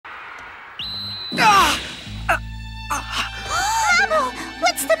Mamo,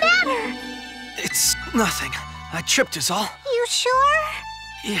 what's the matter? It's nothing. I tripped is all. You sure?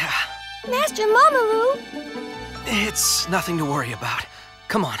 Yeah. Master Mamoru? It's nothing to worry about.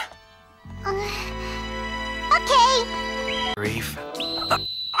 Come on. Okay. Grief.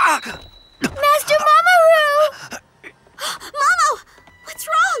 Master Mamoru! Mamo, what's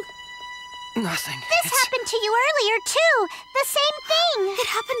wrong? Nothing. This happened to you earlier, too. The same thing. It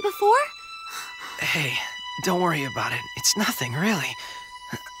happened before? Hey, don't worry about it. It's nothing, really.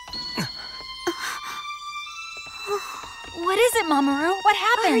 What is it, Mamoru? What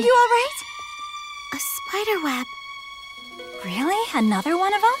happened? Are you all right? A spider web. Really? Another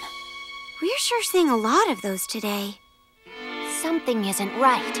one of them? We're sure seeing a lot of those today. Something isn't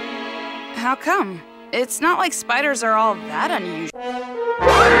right. How come? It's not like spiders are all that unusual.